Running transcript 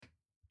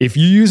If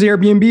you use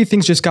Airbnb,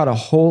 things just got a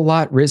whole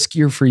lot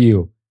riskier for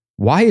you.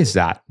 Why is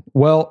that?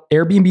 Well,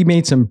 Airbnb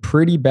made some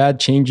pretty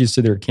bad changes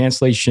to their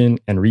cancellation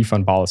and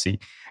refund policy.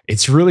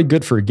 It's really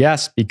good for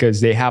guests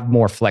because they have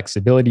more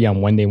flexibility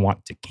on when they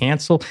want to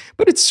cancel,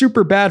 but it's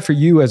super bad for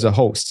you as a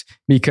host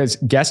because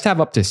guests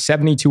have up to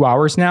 72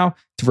 hours now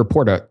to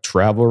report a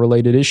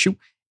travel-related issue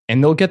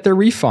and they'll get their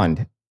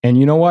refund. And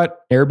you know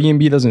what?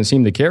 Airbnb doesn't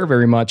seem to care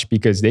very much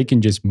because they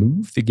can just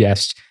move the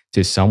guest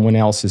to someone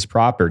else's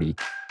property.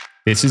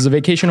 This is a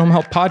Vacation Home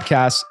Help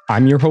podcast.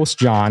 I'm your host,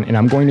 John, and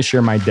I'm going to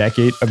share my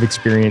decade of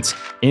experience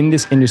in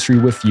this industry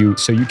with you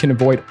so you can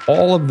avoid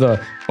all of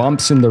the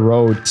bumps in the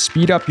road,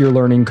 speed up your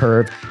learning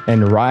curve,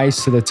 and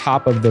rise to the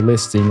top of the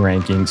listing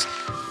rankings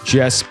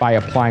just by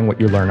applying what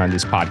you learn on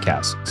this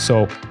podcast.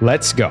 So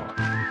let's go.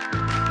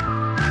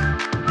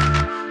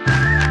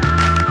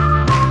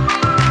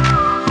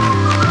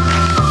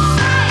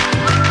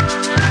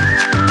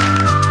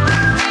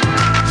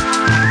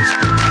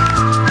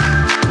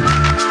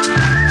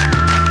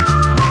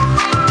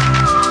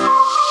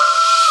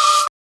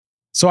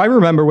 So I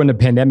remember when the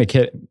pandemic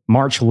hit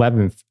March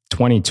 11th,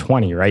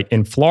 2020, right?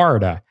 In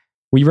Florida,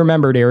 we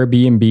remembered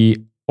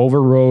Airbnb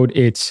overrode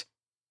its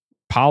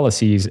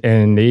policies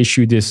and they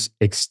issued this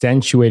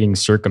extenuating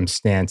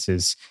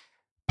circumstances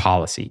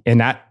policy. And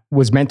that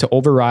was meant to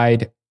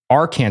override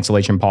our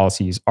cancellation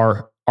policies,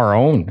 our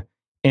own.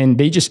 And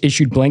they just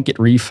issued blanket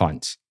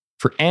refunds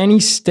for any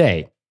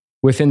stay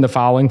within the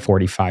following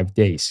 45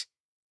 days.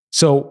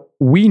 So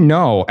we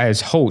know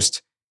as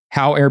hosts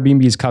how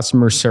Airbnb's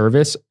customer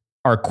service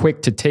are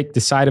quick to take the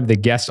side of the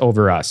guest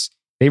over us.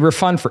 They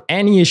refund for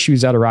any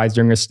issues that arise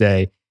during a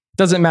stay.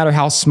 Doesn't matter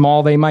how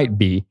small they might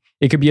be.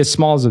 It could be as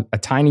small as a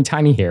tiny,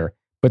 tiny hair,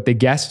 but the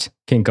guest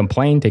can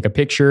complain, take a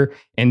picture,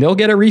 and they'll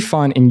get a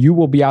refund and you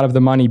will be out of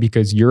the money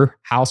because your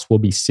house will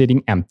be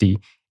sitting empty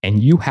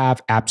and you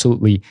have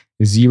absolutely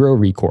zero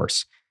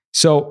recourse.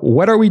 So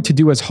what are we to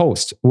do as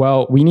hosts?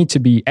 Well, we need to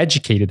be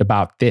educated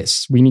about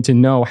this. We need to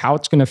know how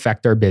it's going to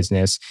affect our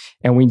business,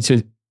 and we need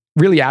to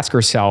really ask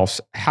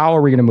ourselves, how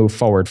are we going to move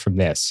forward from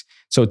this?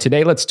 So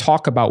today, let's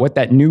talk about what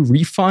that new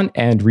refund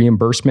and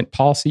reimbursement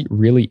policy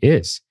really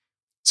is.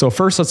 So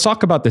first, let's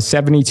talk about the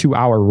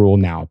 72-hour rule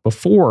now.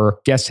 Before,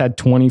 guests had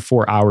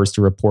 24 hours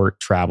to report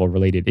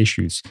travel-related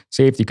issues,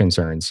 safety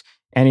concerns,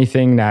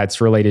 anything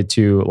that's related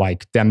to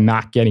like them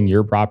not getting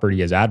your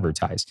property as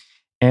advertised.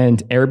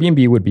 And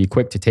Airbnb would be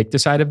quick to take the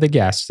side of the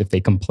guests if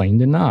they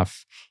complained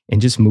enough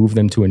and just move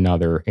them to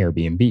another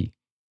Airbnb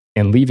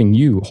and leaving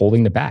you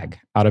holding the bag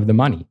out of the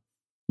money.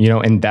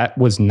 And that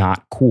was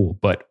not cool.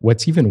 But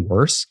what's even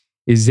worse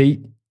is they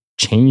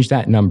changed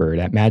that number,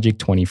 that magic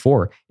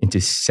 24,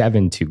 into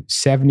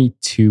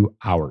 72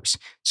 hours.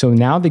 So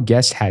now the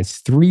guest has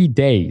 3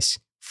 days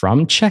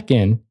from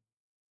check-in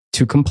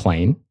to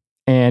complain,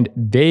 and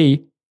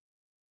they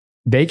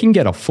can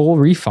get a full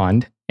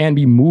refund and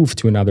be moved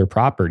to another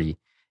property.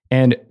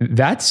 And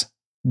that's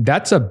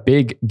a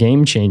big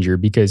game changer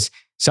because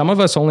some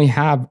of us only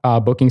have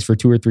bookings for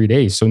 2 or 3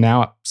 days. So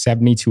now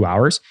 72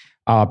 hours.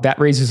 That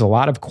raises a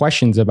lot of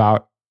questions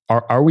about,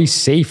 are we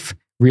safe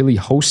really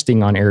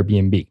hosting on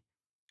Airbnb?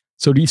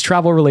 So these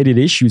travel-related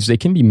issues, they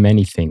can be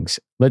many things.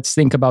 Let's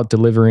think about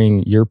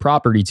delivering your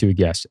property to a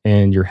guest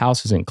and your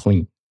house isn't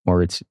clean,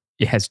 or it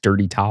has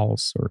dirty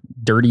towels or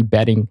dirty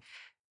bedding.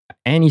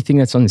 Anything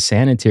that's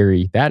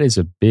unsanitary, that is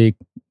a big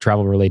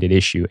travel-related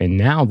issue. And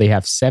now they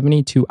have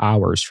 72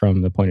 hours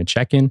from the point of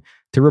check-in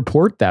to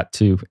report that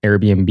to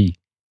Airbnb.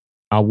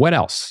 What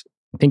else?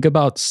 Think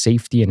about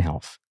safety and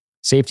health.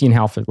 Safety and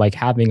health, like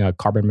having a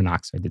carbon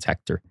monoxide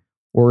detector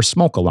or a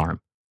smoke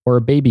alarm or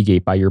a baby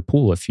gate by your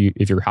pool. If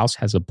your house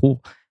has a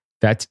pool,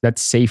 that's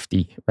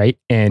safety, right?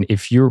 And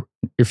if you're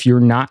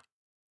not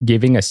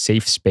giving a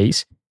safe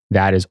space,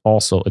 that is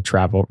also a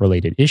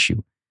travel-related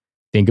issue.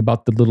 Think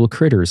about the little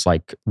critters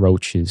like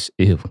roaches,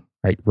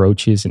 right?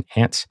 Roaches and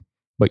ants,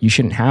 but you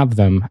shouldn't have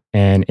them.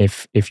 And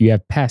if you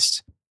have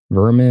pests,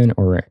 vermin,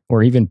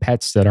 or even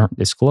pets that aren't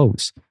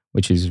disclosed,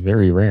 which is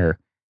very rare,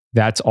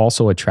 that's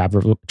also a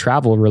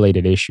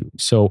travel-related issue.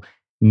 So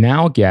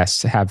now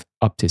guests have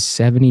up to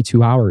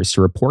 72 hours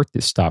to report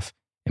this stuff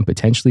and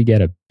potentially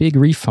get a big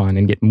refund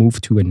and get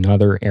moved to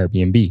another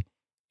Airbnb.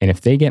 And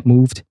if they get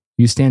moved,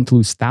 you stand to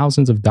lose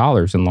thousands of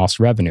dollars in lost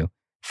revenue,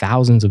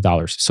 thousands of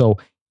dollars. So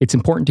it's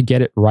important to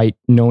get it right,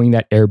 knowing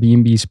that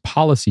Airbnb's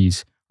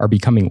policies are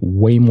becoming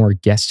way more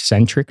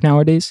guest-centric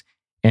nowadays.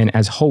 And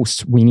as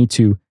hosts, we need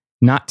to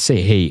not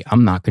say, hey,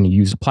 I'm not going to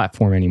use the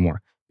platform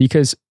anymore.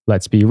 Because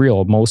let's be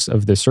real, most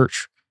of the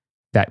search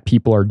that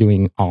people are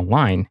doing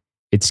online,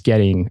 it's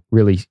getting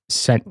really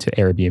sent to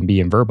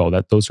Airbnb and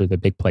Vrbo. Those are the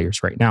big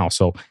players right now.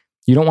 So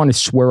you don't want to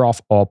swear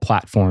off all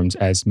platforms,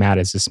 as mad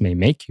as this may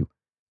make you.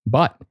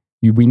 But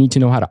we need to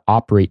know how to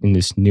operate in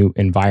this new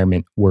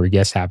environment where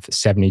guests have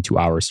 72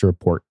 hours to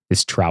report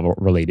this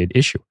travel-related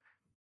issue.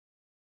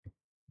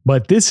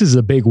 But this is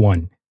a big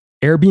one.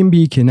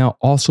 Airbnb can now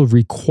also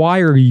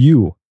require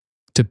you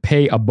to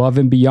pay above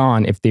and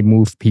beyond if they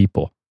move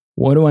people.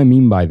 What do I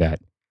mean by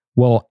that?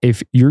 Well,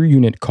 if your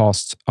unit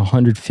costs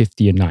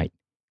 $150 a night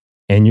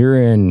and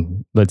you're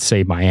in, let's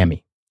say,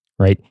 Miami,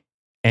 right?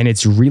 And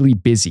it's really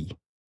busy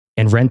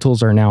and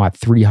rentals are now at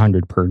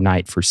 300 per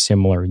night for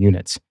similar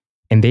units,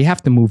 and they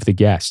have to move the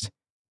guest,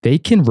 they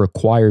can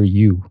require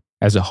you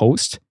as a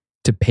host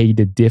to pay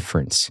the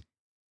difference.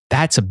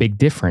 That's a big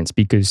difference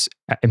because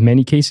in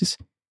many cases,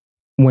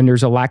 when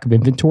there's a lack of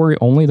inventory,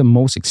 only the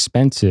most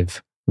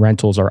expensive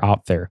rentals are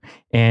out there.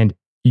 And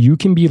you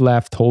can be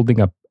left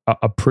holding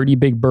a pretty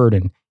big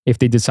burden if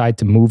they decide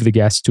to move the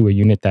guests to a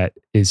unit that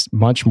is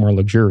much more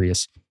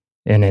luxurious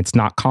and it's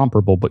not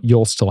comparable, but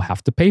you'll still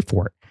have to pay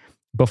for it.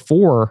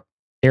 Before,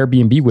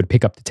 Airbnb would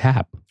pick up the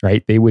tab,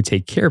 right? They would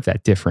take care of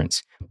that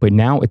difference. But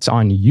now it's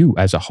on you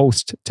as a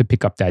host to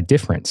pick up that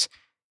difference.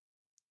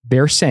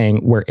 They're saying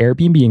where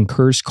Airbnb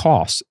incurs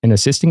costs in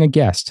assisting a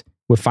guest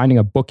with finding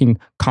a booking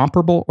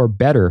comparable or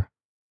better,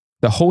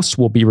 the host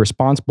will be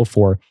responsible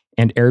for,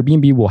 and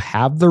Airbnb will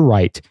have the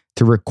right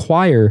to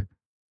require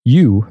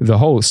you, the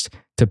host,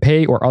 to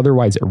pay or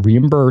otherwise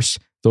reimburse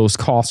those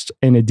costs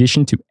in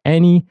addition to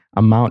any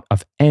amount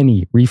of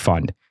any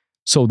refund.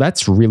 So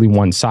that's really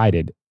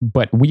one-sided.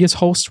 But we as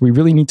hosts, we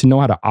really need to know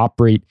how to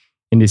operate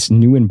in this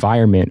new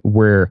environment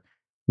where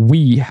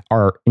we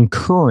are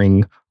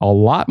incurring a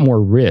lot more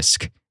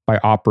risk by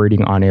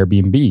operating on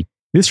Airbnb.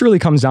 This really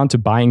comes down to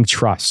buying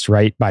trust,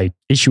 right? By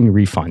issuing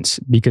refunds.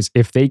 Because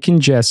if they can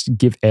just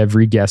give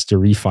every guest a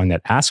refund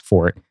that asks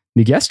for it,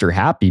 the guests are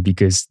happy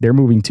because they're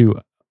moving to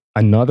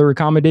another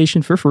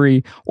accommodation for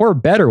free or a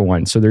better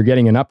one. So they're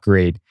getting an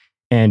upgrade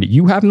and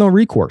you have no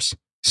recourse.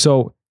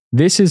 So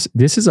this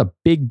is a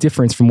big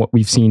difference from what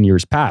we've seen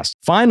years past.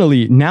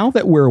 Finally, now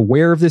that we're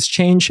aware of this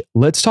change,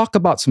 let's talk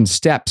about some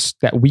steps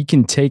that we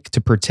can take to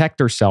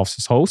protect ourselves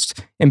as hosts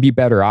and be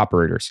better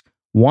operators.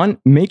 One,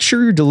 make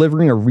sure you're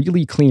delivering a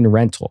really clean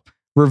rental.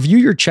 Review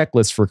your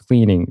checklist for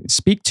cleaning.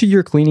 Speak to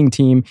your cleaning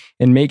team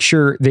and make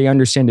sure they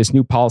understand this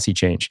new policy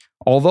change.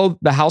 Although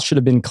the house should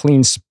have been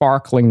clean,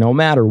 sparkling, no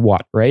matter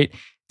what, right?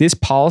 This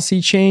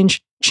policy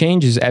change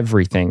changes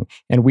everything.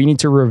 And we need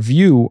to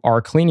review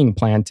our cleaning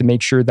plan to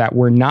make sure that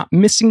we're not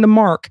missing the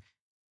mark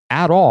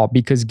at all,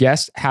 because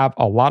guests have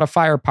a lot of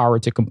firepower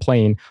to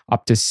complain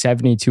up to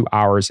 72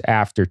 hours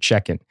after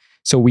check-in.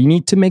 So we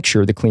need to make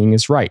sure the cleaning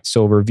is right.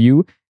 So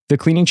review the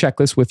cleaning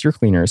checklist with your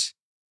cleaners,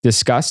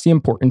 discuss the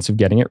importance of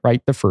getting it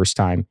right the first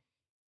time,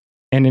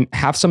 and then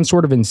have some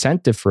sort of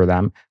incentive for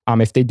them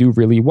if they do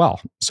really well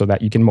so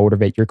that you can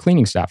motivate your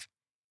cleaning staff.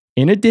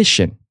 In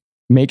addition,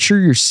 make sure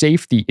your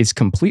safety is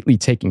completely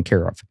taken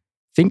care of.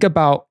 Think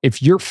about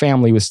if your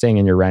family was staying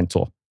in your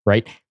rental,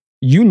 right?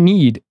 You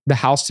need the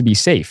house to be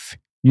safe.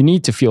 You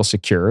need to feel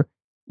secure.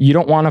 You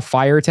don't want a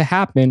fire to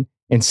happen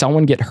and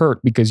someone get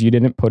hurt because you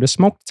didn't put a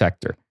smoke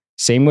detector.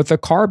 Same with a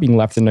car being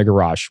left in the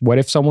garage. What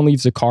if someone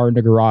leaves a car in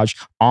the garage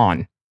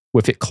on?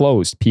 With it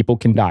closed, people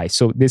can die.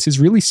 So this is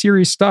really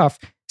serious stuff.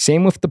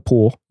 Same with the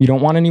pool. You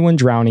don't want anyone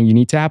drowning. You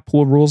need to have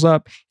pool rules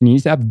up. And you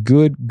need to have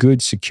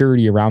good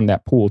security around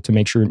that pool to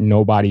make sure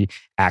nobody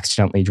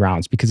accidentally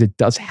drowns, because it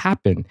does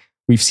happen.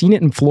 We've seen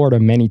it in Florida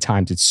many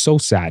times. It's so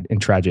sad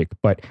and tragic,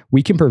 but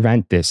we can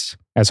prevent this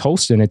as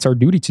hosts, and it's our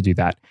duty to do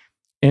that.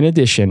 In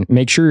addition,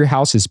 make sure your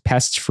house is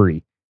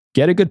pest-free.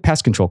 Get a good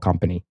pest control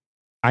company.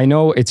 I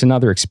know it's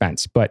another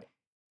expense, but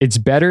it's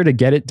better to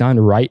get it done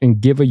right and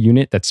give a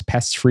unit that's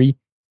pest-free,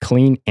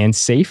 clean, and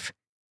safe,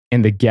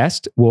 and the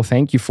guest will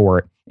thank you for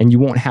it, and you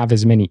won't have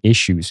as many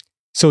issues.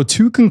 So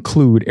to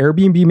conclude,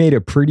 Airbnb made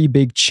a pretty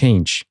big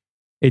change.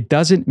 It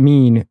doesn't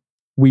mean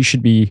we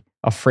should be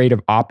afraid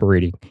of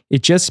operating.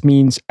 It just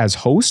means as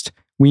hosts,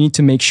 we need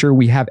to make sure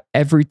we have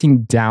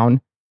everything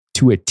down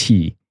to a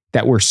T,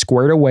 that we're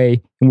squared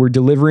away and we're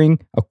delivering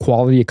a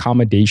quality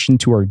accommodation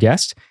to our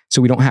guests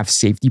so we don't have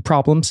safety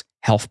problems,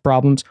 health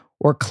problems,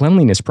 or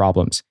cleanliness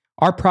problems.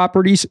 Our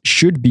properties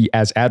should be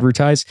as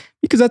advertised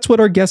because that's what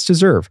our guests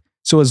deserve.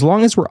 So as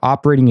long as we're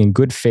operating in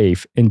good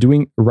faith and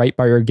doing right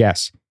by our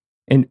guests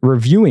and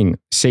reviewing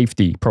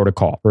safety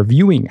protocol,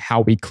 reviewing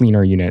how we clean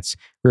our units,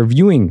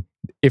 reviewing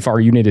if our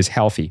unit is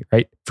healthy,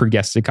 right, for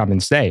guests to come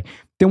and stay,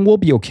 then we'll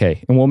be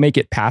okay and we'll make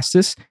it past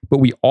this. But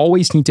we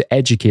always need to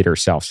educate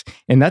ourselves.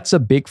 And that's a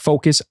big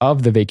focus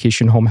of the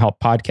Vacation Home Help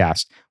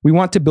podcast. We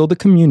want to build a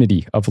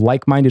community of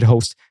like-minded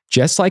hosts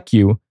just like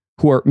you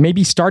who are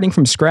maybe starting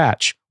from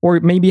scratch or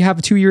maybe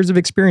have 2 years of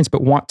experience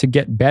but want to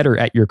get better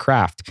at your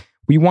craft.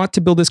 We want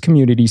to build this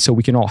community so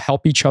we can all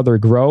help each other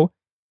grow,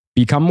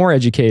 become more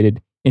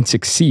educated, and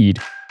succeed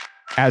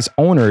as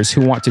owners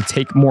who want to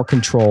take more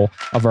control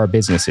of our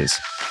businesses.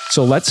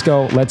 So let's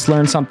go. Let's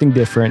learn something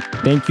different.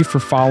 Thank you for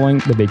following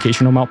the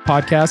Vacation Home Help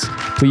podcast.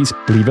 Please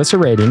leave us a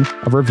rating,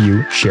 a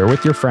review, share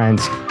with your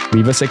friends,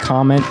 leave us a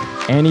comment.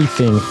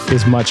 Anything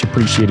is much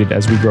appreciated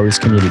as we grow this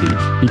community,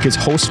 because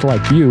hosts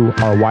like you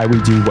are why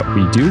we do what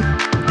we do.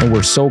 And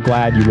we're so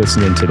glad you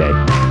listened in today.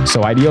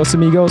 So adios,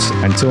 amigos.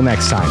 Until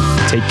next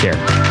time, take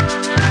care.